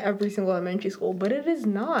present in every single elementary school, but it is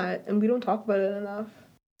not, and we don't talk about it enough.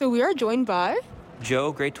 So we are joined by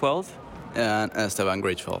Joe, grade 12. And Esteban,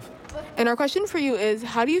 grade 12. And our question for you is,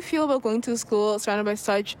 how do you feel about going to a school surrounded by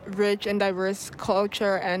such rich and diverse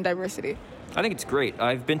culture and diversity? I think it's great.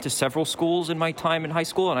 I've been to several schools in my time in high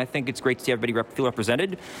school, and I think it's great to see everybody feel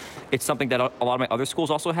represented. It's something that a lot of my other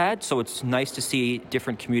schools also had, so it's nice to see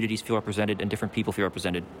different communities feel represented and different people feel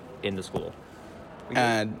represented in the school.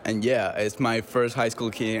 And yeah, it's my first high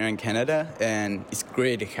school here in Canada, and it's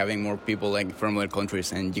great having more people from other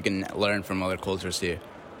countries, and you can learn from other cultures here.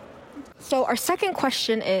 So our second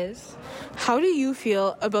question is, how do you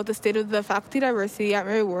feel about the state of the faculty diversity at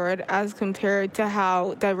Mary Ward as compared to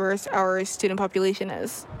how diverse our student population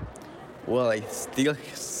is? Well, I think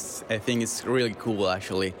it's really cool,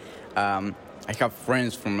 actually. I have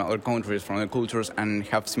friends from other countries, from other cultures, and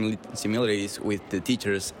have similarities with the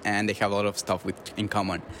teachers, and they have a lot of stuff in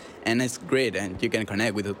common. And it's great, and you can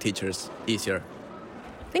connect with the teachers easier.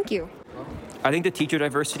 Thank you. I think the teacher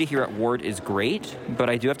diversity here at Ward is great,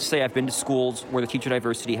 but I do have to say I've been to schools where the teacher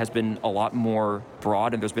diversity has been a lot more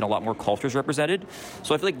broad and there's been a lot more cultures represented.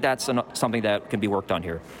 So I feel like that's something that can be worked on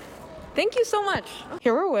here. Thank you so much.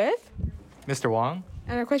 Here we're with Mr. Wong.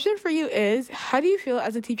 And our question for you is, how do you feel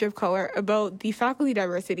as a teacher of color about the faculty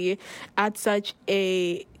diversity at such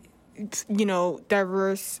a,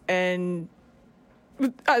 diverse and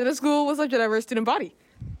at a school with such a diverse student body?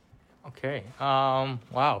 Okay.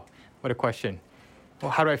 Wow. What a question. Well,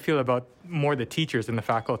 how do I feel about more the teachers than the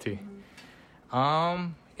faculty?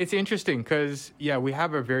 It's interesting because, we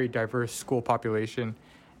have a very diverse school population.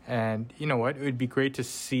 And you know what? It would be great to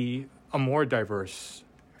see a more diverse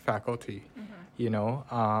faculty.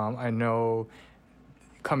 I know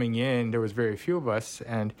coming in, there was very few of us.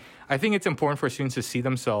 And I think it's important for students to see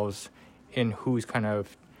themselves in who's kind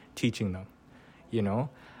of teaching them,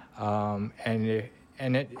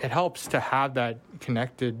 And it helps to have that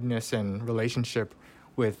connectedness and relationship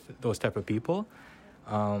with those type of people.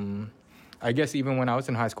 I guess even when I was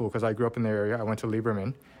in high school, because I grew up in the area, I went to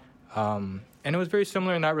Lieberman, and it was very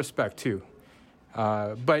similar in that respect too.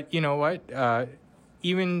 But you know what?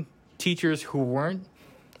 even teachers who weren't,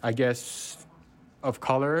 I guess, of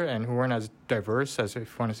color and who weren't as diverse, as if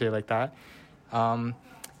you want to say it like that,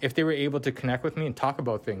 if they were able to connect with me and talk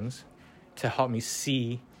about things to help me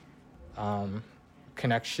see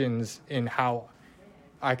connections in how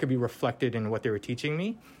I could be reflected in what they were teaching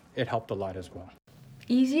me, it helped a lot as well.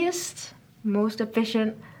 Easiest, most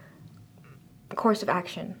efficient course of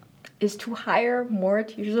action is to hire more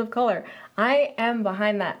teachers of color. I am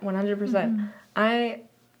behind that 100%. I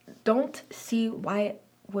don't see why it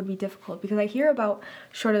would be difficult because I hear about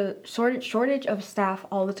shortage of staff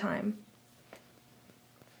all the time.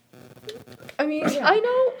 I mean, I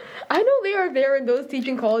know they are there in those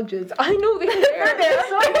teaching colleges. I know they're there.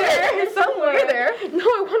 They're somewhere there. No,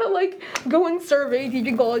 I want to like go and survey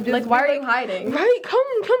teaching colleges. Like, why are you hiding? Right,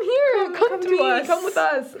 come here, come to me, us. come with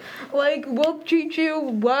us. Like, we'll treat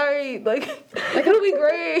you right. Like it'll be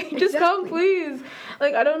great. Just come, please.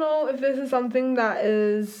 Like, I don't know if this is something that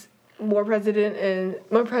is more present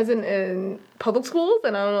in public schools,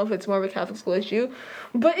 and I don't know if it's more of a Catholic school issue,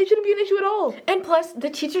 but it shouldn't be an issue at all. And plus, the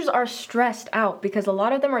teachers are stressed out because a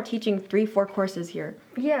lot of them are teaching 3-4 courses here.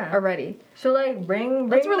 Yeah. Already. So like bring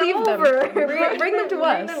Let's them relieve them. over. Bring them to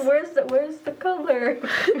us. Where's the color?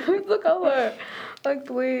 Where's the color? Like,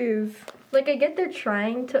 please. Like, I get they're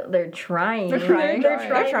trying to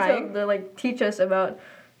like teach us about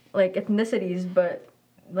like ethnicities, but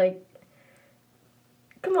like,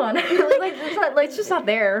 come on. It's just not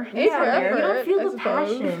there. You don't feel the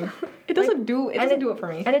passion. It doesn't do it for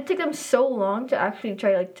me. And it took them so long to actually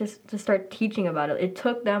try like to start teaching about it. It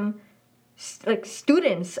took them like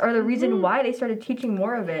students are the reason why they started teaching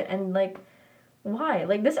more of it, and like why?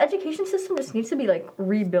 Like, this education system just needs to be like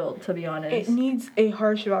rebuilt, to be honest. It needs a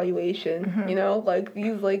harsh evaluation, you know? Like,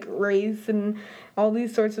 these like race and all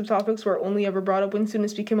these sorts of topics were only ever brought up when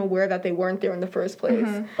students became aware that they weren't there in the first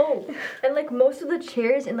place. Oh, and like most of the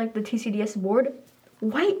chairs in like the TCDS board,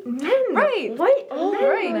 white men. Right. White Oh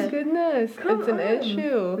men. my goodness. Come it's an on.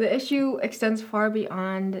 issue. The issue extends far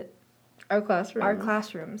beyond Our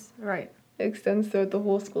classrooms. Right. It extends throughout the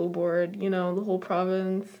whole school board, you know, the whole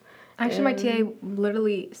province. Actually, my TA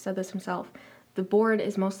literally said this himself. The board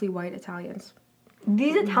is mostly white Italians.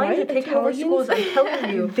 These Italians are taking over schools, I'm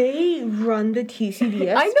telling you. They run the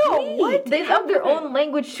TCDS. I know. What? They have their own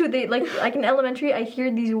language too. They like in elementary, I hear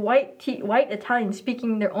these white Italians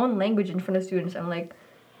speaking their own language in front of students. I'm like,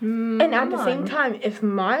 and at the same time, if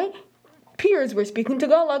my peers were speaking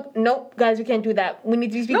Tagalog, nope, guys, we can't do that. We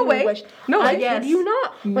need to be speaking English. I kid you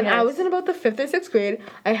not. When I was in about the 5th or 6th grade,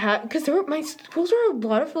 I had, because my schools were a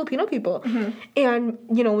lot of Filipino people, and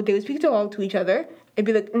you know they would speak Tagalog to each other. It'd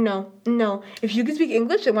be like, no. If you can speak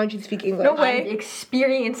English, then why don't you speak English? No way. I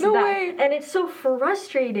experienced that. And it's so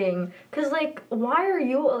frustrating. Because, like, why are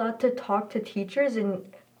you allowed to talk to teachers in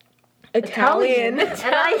Italian?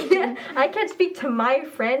 And I can't speak to my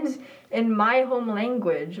friends in my home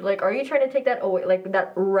language. Like, are you trying to take that away, like,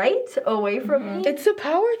 that right away from me? It's a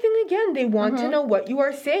power thing again. They want to know what you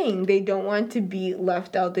are saying. They don't want to be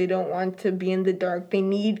left out. They don't want to be in the dark. They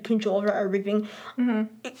need control over everything.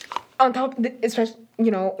 On top of especially, you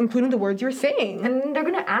know, including the words you're saying. And they're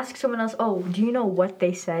gonna ask someone else, oh, do you know what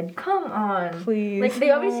they said? Come on. Please. Like, they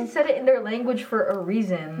obviously said it in their language for a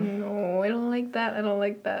reason. No, I don't like that.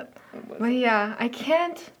 But yeah, I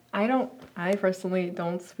personally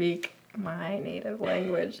don't speak my native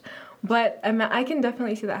language. But I can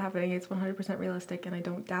definitely see that happening. It's 100% realistic, and I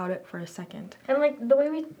don't doubt it for a second. And, like, the way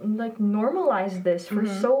we, like, normalized this for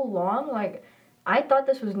so long, like, I thought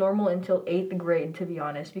this was normal until 8th grade, to be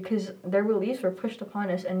honest, because their beliefs were pushed upon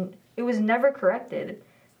us, and it was never corrected.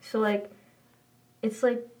 So, like, it's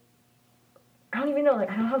like, I don't even know, like,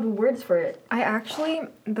 I don't have the words for it.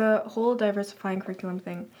 The whole diversifying curriculum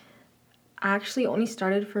thing actually only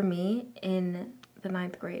started for me in the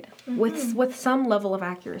 9th grade, with some level of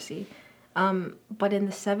accuracy. But in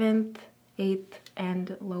the 7th, 8th,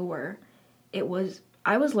 and lower,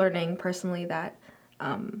 I was learning personally that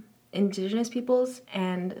Indigenous peoples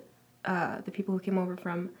and the people who came over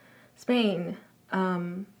from Spain,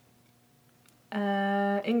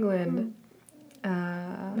 England,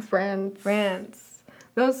 France,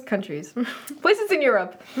 those countries, places in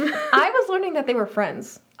Europe. I was learning that they were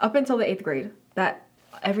friends up until the 8th grade. That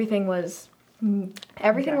everything was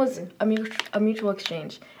a mutual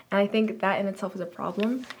exchange, and I think that in itself is a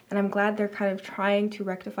problem. And I'm glad they're kind of trying to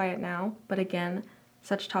rectify it now. But again,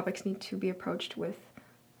 such topics need to be approached with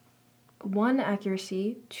 1,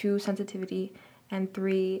 accuracy, 2, sensitivity, and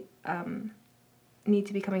 3, need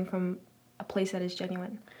to be coming from a place that is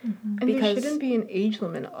genuine. And there shouldn't be an age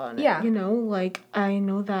limit on it. Yeah. You know, like, I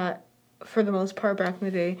know that for the most part, back in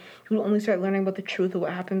the day, you would only start learning about the truth of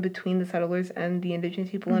what happened between the settlers and the indigenous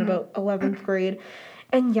people in about 11th grade.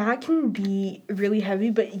 And yeah, it can be really heavy,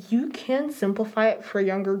 but you can simplify it for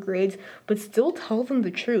younger grades, but still tell them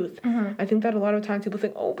the truth. I think that a lot of times people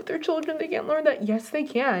think, oh, but they're children, they can't learn that. Yes, they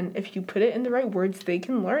can. If you put it in the right words, they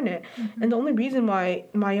can learn it. And the only reason why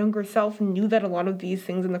my younger self knew that a lot of these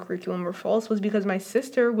things in the curriculum were false was because my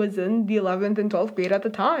sister was in the 11th and 12th grade at the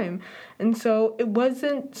time. And so it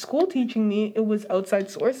wasn't school teaching me, it was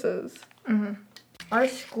outside sources. Our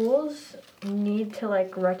schools need to,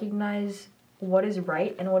 like, recognize what is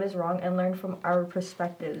right and what is wrong and learn from our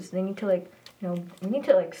perspectives. They need to, like, you know, we need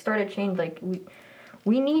to, like, start a change. Like,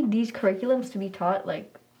 we need these curriculums to be taught,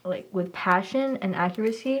 like with passion and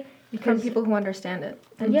accuracy. From people who understand it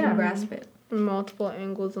and can grasp it. Multiple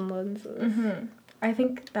angles and lenses. I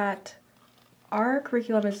think that our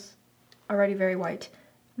curriculum is already very white.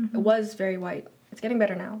 It was very white. It's getting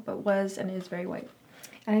better now, but was and is very white.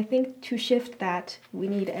 And I think to shift that, we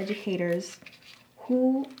need educators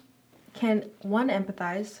who can, one,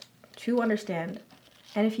 empathize, two, understand.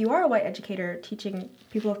 And if you are a white educator teaching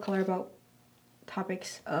people of color about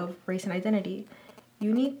topics of race and identity,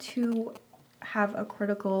 you need to have a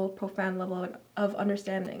critical, profound level of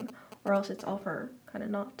understanding, or else it's all for kind of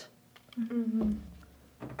naught.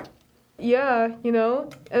 Yeah, you know,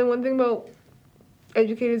 and one thing about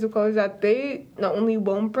educators of color is that they not only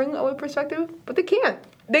won't bring a white perspective, but they can't.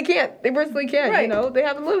 They personally can't, you know, they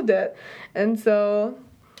haven't lived it. And so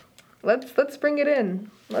let's bring it in.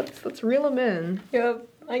 Let's reel them in. Yep,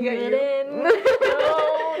 I get Reel you. it in.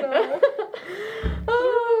 No.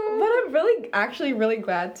 But I'm actually really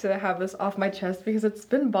glad to have this off my chest because it's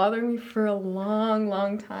been bothering me for a long,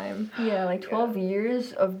 long time. Yeah, like 12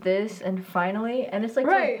 years of this, and finally, and it's like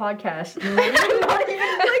Right. a podcast.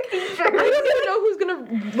 I don't even know who's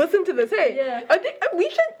gonna listen to this. Hey, I think we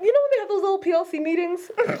should. You know when they have those little PLC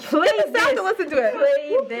meetings? Play Get the sound to this. listen to it.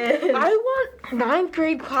 Play this. I want 9th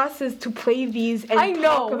grade classes to play these and I know.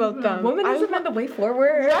 talk about them. Womanism and the way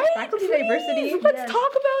forward. Right? Faculty Please, diversity. Let's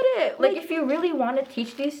talk about it. Like, if you really want to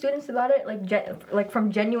teach these students about it, like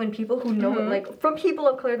from genuine people who know, like from people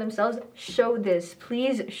of color themselves, show this.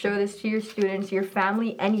 Please show this to your students, your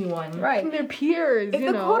family, anyone. Right. Their peers. If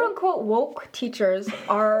the quote-unquote woke teachers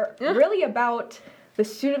are really about the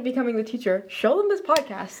student becoming the teacher, show them this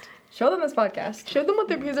podcast. Show them this podcast. Show them what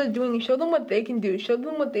their peers are doing. Show them what they can do. Show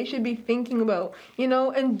them what they should be thinking about. You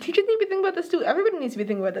know, and teachers need to be thinking about this too. Everybody needs to be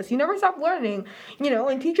thinking about this. You never stop learning. You know,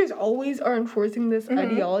 and teachers always are enforcing this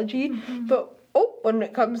ideology. But when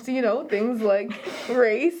it comes to, you know, things like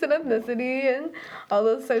race and ethnicity and all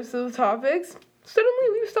those types of topics, suddenly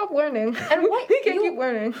we've stopped learning. And what we can't keep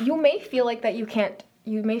learning. You may feel like that you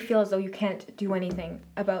may feel as though you can't do anything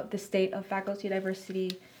about the state of faculty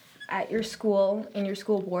diversity at your school, in your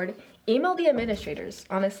school board. Email the administrators,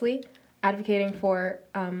 honestly, advocating for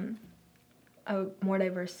a more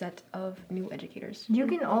diverse set of new educators. You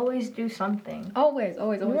can always do something. Always.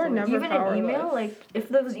 You are never Even an email, like, if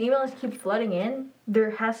those emails keep flooding in,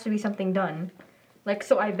 there has to be something done. Like,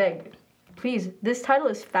 so I beg, please, this title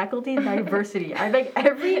is Faculty Diversity. I beg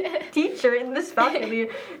every teacher in this faculty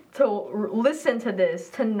to listen to this,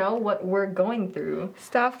 to know what we're going through.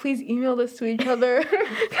 Staff, please email this to each other.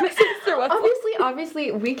 Can I say this to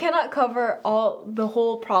Obviously, we cannot cover the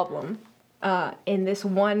whole problem in this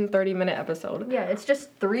one 30-minute episode. Yeah, it's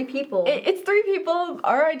just 3 people. It's 3 people.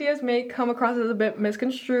 Our ideas may come across as a bit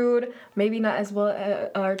misconstrued, maybe not as well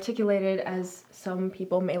articulated as some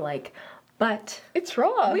people may like. But it's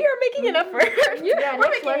raw. We are making an effort. Yeah, we're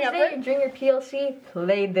next making an Wednesday effort. during your PLC,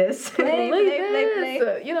 play this.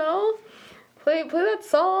 Play. You know, play that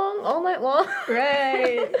song all night long.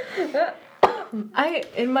 Right.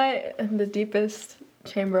 In the deepest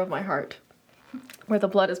chamber of my heart, where the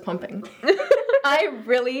blood is pumping, I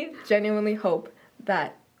really, genuinely hope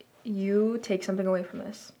that you take something away from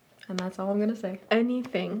this. And that's all I'm gonna say.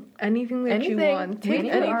 Anything that you want. We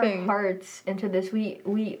Take put anything. our hearts into this.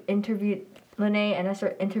 We interviewed Lene and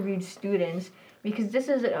Esther interviewed students because this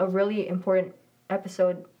is a really important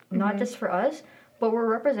episode, not just for us, but we're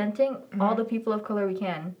representing all the people of color we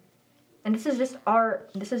can. And this is just our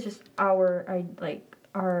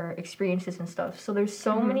experiences and stuff. So there's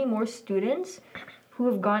so many more students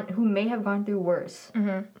who may have gone through worse.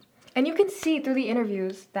 And you can see through the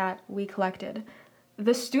interviews that we collected,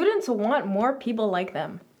 the students want more people like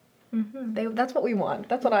them. That's what we want.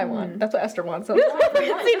 That's what I want. That's what Esther wants. So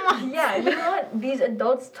Yeah, we want these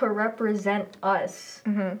adults to represent us.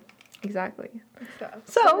 Exactly.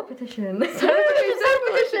 So petition. Let's do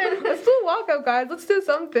a walkout, guys. Let's do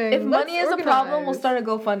something. If money is a problem, we'll start a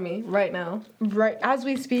GoFundMe right now. Right as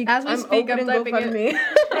we speak. I'm typing GoFundMe.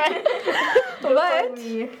 But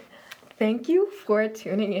thank you for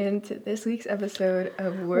tuning in to this week's episode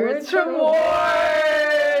of Words from Ward.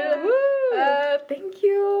 Thank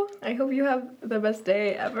you. I hope you have the best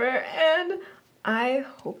day ever, and I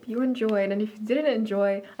hope you enjoyed. And if you didn't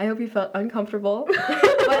enjoy, I hope you felt uncomfortable,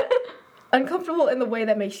 but uncomfortable in the way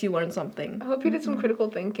that makes you learn something. I hope you did some critical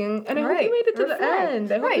thinking, and I hope you made it to the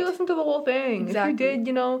end. I hope you listened to the whole thing. Exactly. If you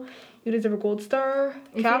did, you deserve a gold star,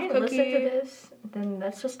 If calf you didn't cookie. listen to this, then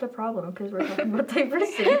that's just a problem because we're talking about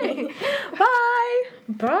diversity. Bye.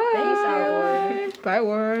 Bye. Thanks, Ward. Bye,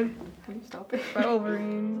 Ward. Stop it. Bye,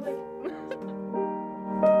 Wolverine.